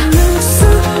smile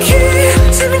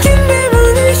능숙해 재밌게 내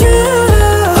문을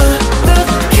열어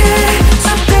어떻게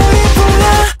작별이 보여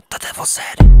The devil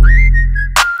said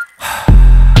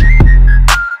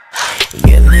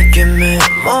Give me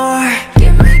more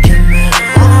give me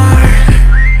more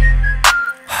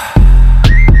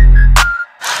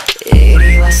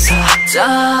이리 와서 더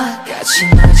같이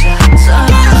놀자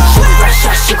Sugar rush,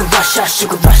 sugar rush,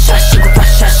 sugar rush, sugar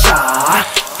rush,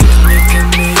 Give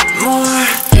me more,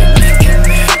 give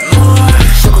me more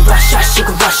Sugar rush,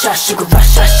 sugar rush, sugar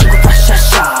rush, sugar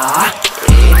rush,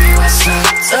 이리 와서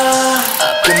더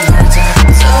끝내자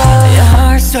Your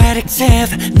heart's so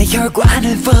addictive 내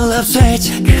혈관은 full of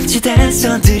switch 금지된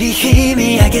손들이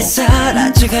희미하게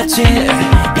사라져가지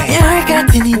양열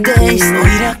같은 이 days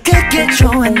오히려 그게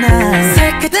좋아 난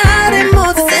살까다른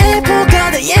모든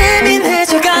세포가 더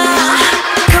예민해져가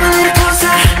Come a little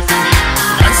closer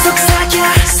넌 속삭여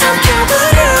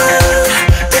삼켜버려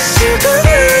The sugar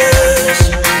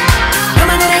rush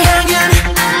밤하늘을 향한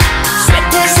sweet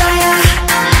desire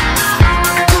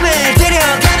꿈에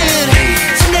데려가는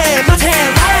침대 맡에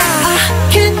나야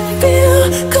I can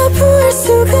feel 거부할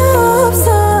수가 없어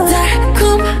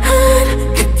달콤한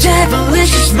그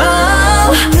devilish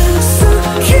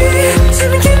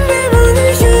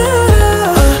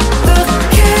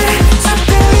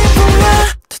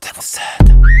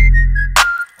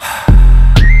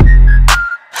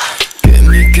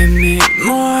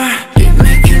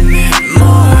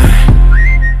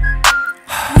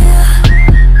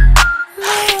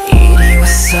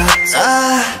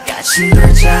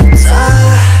잡자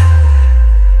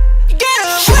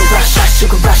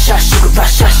Sugar rush, sugar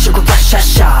rush, sugar rush,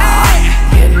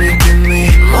 give me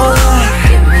more,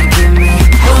 give me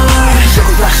more.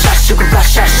 Sugar rush, sugar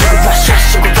rush, sugar rush,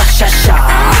 sugar rush,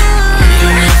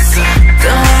 이랬었다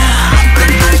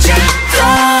끝나졌다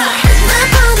나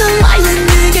봐도 와요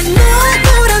네게 너의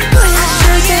보란 거야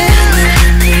sugar.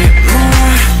 Give me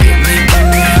more, give me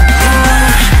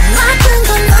more. 모든 건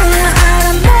너야 알아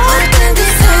모든 게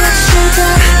새야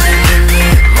sugar. Give me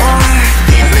more,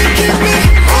 give me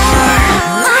more.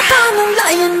 나 봐도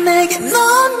와요 내게 넌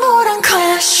뭐란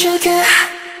거야 sugar.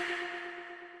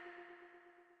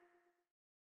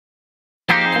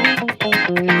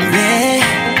 Yeah.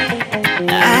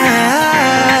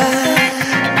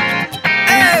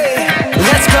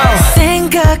 Let's go.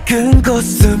 생각은 곧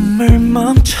숨을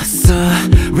멈췄어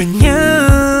When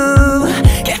you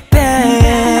get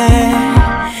back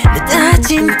내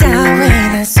다짐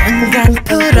따윈 순간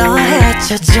풀어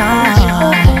헤쳐져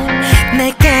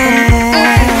내게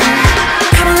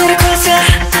가만히 꽂아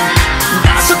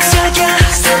나 속삭여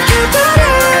삼켜버려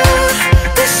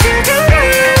내 sugar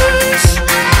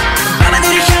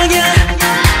밤하늘을 향해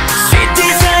Sweet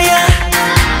desire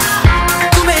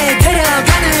꿈에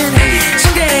데려가는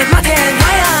침대 맡에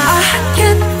나야 I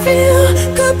can feel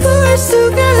거부할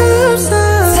수가 없어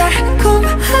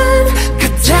달콤한 그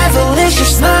devilish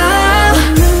smile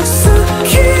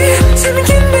능숙히 잠긴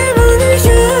내 문을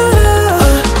열어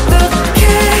어떻게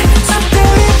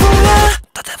잠들이 불러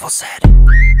The devil said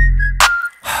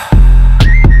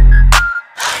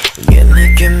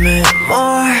Give me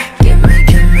more Give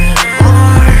me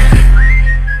more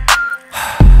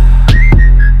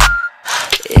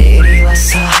이리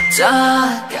와서 다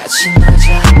같이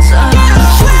놀자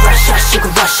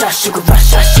Sugar rush, sugar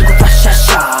rush, sugar rush,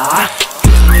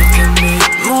 give me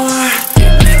more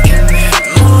Give me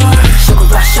more Sugar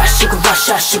rush, sugar rush,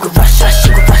 sugar rush,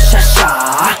 sugar rush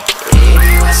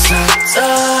이리 와서 다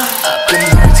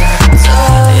끝나자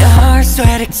Your heart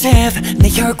sweat active 내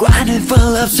혈관은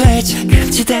full of switch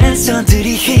금지된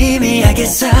손들이 희미하게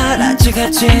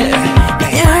사라져가지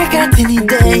강렬 같은 이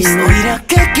days 오히려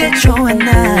그게 좋아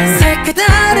난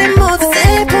색깔다른 모든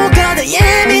세포가 더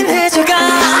예민해져가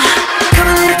Come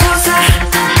a little closer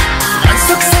넌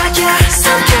속삭여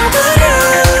삼켜버려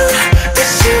The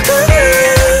sugar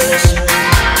rush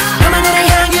밤하늘을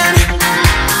향한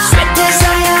Sweet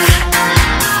desire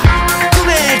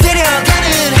꿈에 데려가는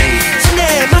침대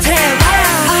맡에 와야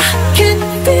I can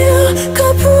feel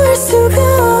거부할 수가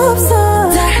없어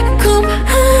달콤한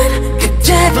그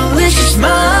devilish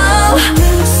smile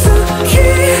능숙히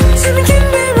잠긴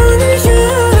내 문을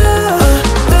열어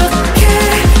어떻게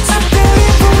잠들이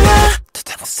불러 The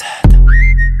devil said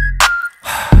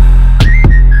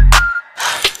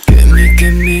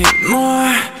Give me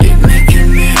more Give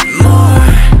me more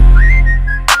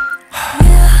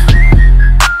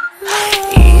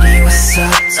이리 와서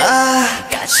다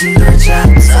같이 놀자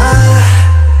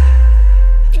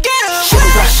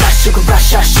Sugar rush, sugar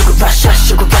rush, sugar rush,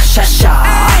 sugar rush,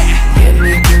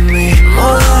 give me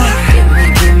more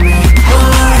Give me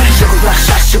more Sugar rush,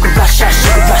 sugar rush,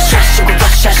 sugar rush, sugar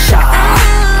rush,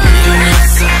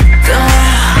 이랬었다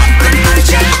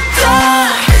끝나졌다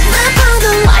나 봐도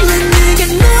와요 네게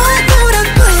너의 보란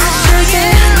거야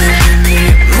sugar. Give me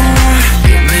more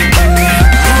Give me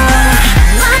more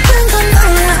모든 건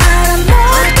너야 알아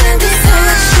모든 게 새야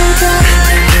sugar.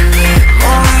 Give me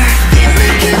more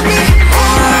Give me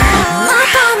more 나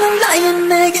봐도 와요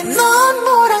내게 넌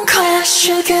뭐란 거야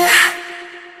sugar.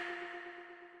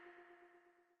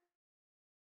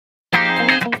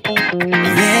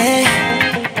 Yeah.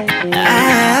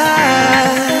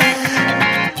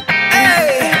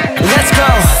 Let's go.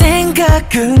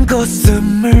 생각은 곧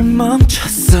숨을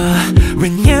멈췄어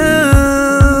When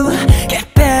you get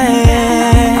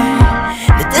back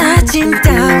내 다짐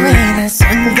따윈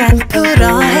순간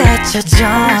풀어 헤쳐져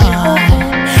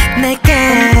내게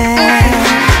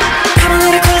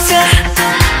가만히 꽂아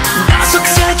나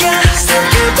속삭여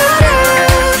삼켜버려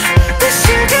The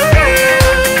sugar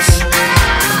rush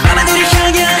밤하늘을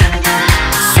향해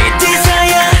Sweet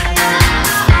desire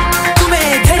꿈에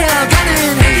데려가는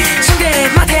침대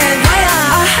맡에 나야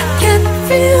I can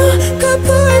feel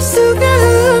거부할 수가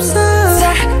없어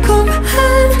달콤한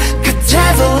그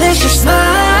devilish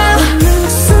smile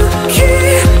능숙히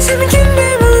잠긴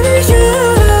내 문을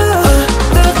열어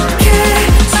어떻게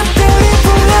잠들이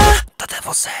불러 The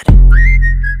devil said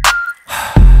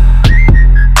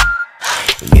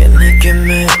Give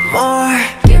me more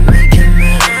Give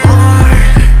me more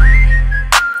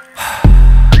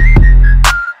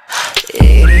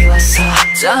이리 와서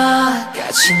다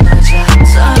같이 놀자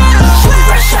Sugar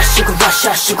rush, sugar rush,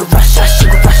 sugar rush,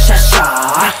 sugar rush,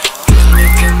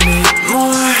 give me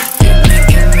more,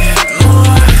 give me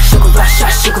more. Sugar rush,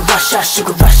 sugar rush,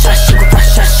 sugar rush, sugar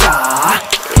rush,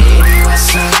 이리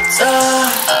왔었다,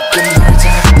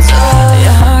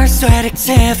 Your heart's so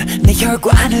addictive, 내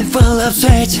혈관은 full of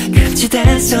switch.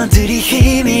 금지된 선들이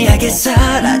희미하게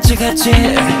사라져가지.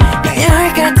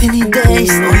 열 같은 이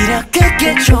days 오히려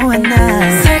그게 좋아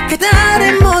난.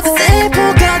 살그다른 모든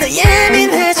세포가 더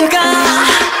예민해져가.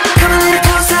 Come a little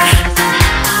closer,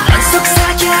 넌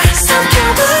속삭여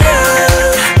삼켜버려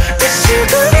the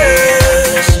sugar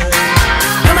rush.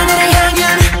 밤하늘을 향한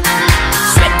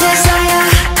sweat desire,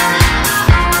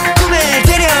 꿈에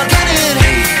데려가는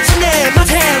침대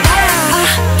모텔 wire.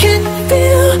 I can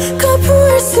feel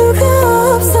거부할 수가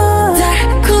없어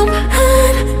달콤한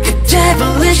그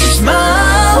devilish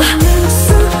smile.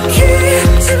 능숙히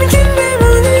잠긴 내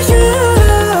문을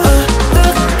열어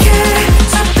어떻게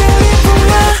작별이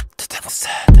보여. The devil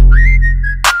said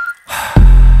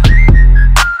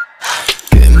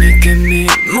give me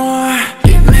more,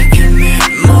 give me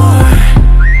more.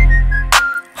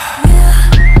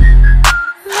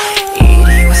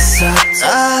 이리 왔었다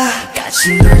같이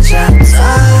널 잡자.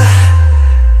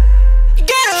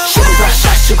 Sugar rush,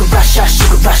 sugar rush,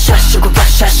 sugar rush, sugar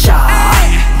rush,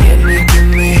 give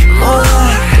me more,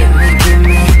 give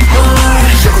me more.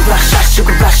 Sugar rush,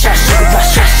 sugar rush, sugar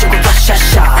rush, sugar rush,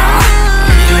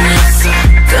 이리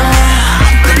왔었다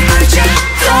널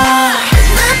잡자.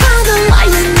 나 봐도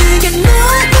와요 네게 널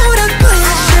보란 거야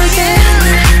sugar.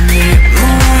 Give me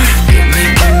more, give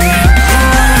me more.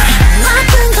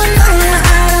 나쁜 건 너야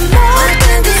알아 모든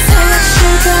데서야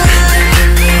sugar.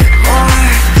 Give me more,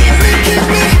 give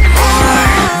me more.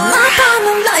 나 봐도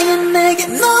와요 내게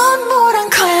넌 뭐란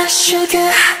거야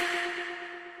sugar.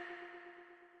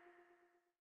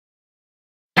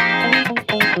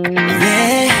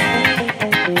 Yeah.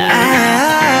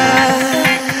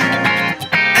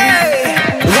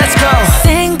 Let's go.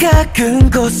 생각은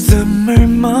곧 숨을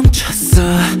멈췄어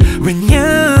When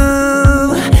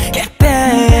you get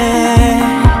back.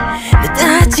 내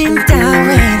다짐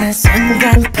따윈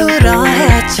순간 풀어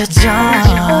헤쳐져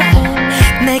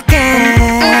내게.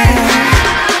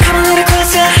 Come a little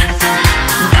closer,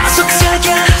 나 속삭여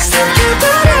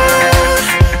삼켜버려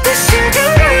the sugar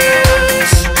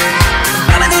rush.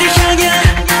 밤하늘을 향한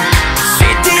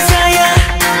sweet desire,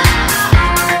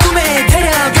 꿈에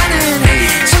데려가는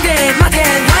침대 모텔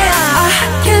wire.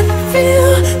 I can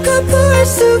feel 거부할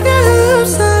수가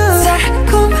없어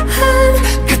달콤한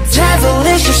그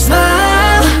devilish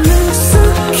smile.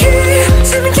 능숙히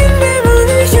잠긴 내 문을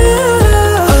열어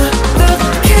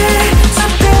어떻게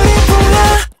작별이 보여.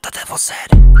 The devil said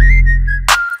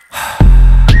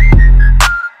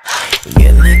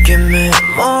give me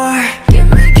more, give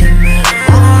me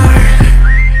more.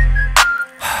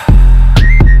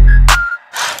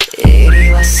 이리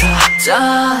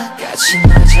왔었다 같이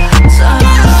널 잡자.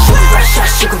 Sugar rush,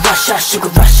 sugar rush,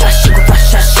 sugar rush, sugar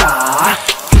rush,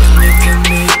 give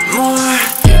me more,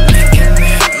 give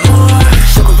me more.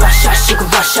 Sugar rush, sugar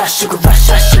rush, sugar rush,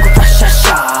 sugar rush,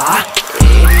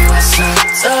 이리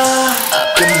왔었다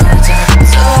널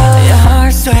잡자. Your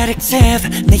heart's so addictive,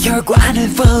 내 혈관은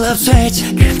full of switch.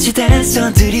 금지된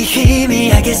선들이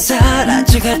희미하게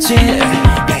사라져가지.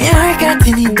 열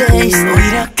같은 이 days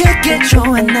오히려 그게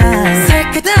좋아 난.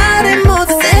 살그다른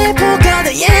모든 세포가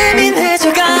더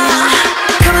예민해져가.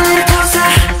 Come a little closer,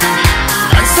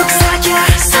 넌 속삭여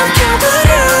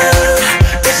삼켜버려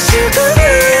the sugar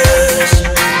rush.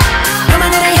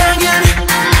 밤하늘을 향한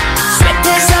sweat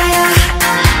desire,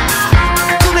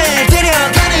 꿈에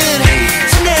데려가는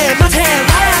침대 모텔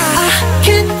wire. I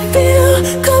can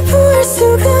feel 거부할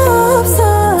수가 없어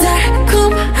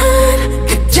달콤한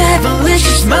그 devilish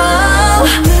smile.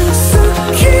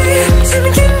 능숙히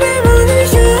잠긴 내 문을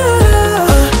열어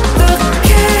어떻게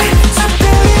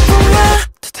작별이 보여.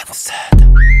 The devil said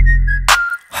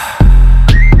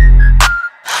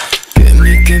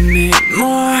give me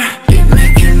more, give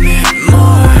me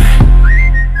more.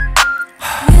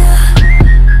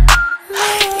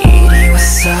 이리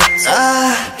왔었다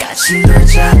같이 널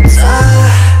잡자.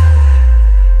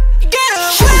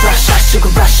 Sugar rush,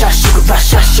 sugar rush, sugar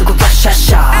rush, sugar rush,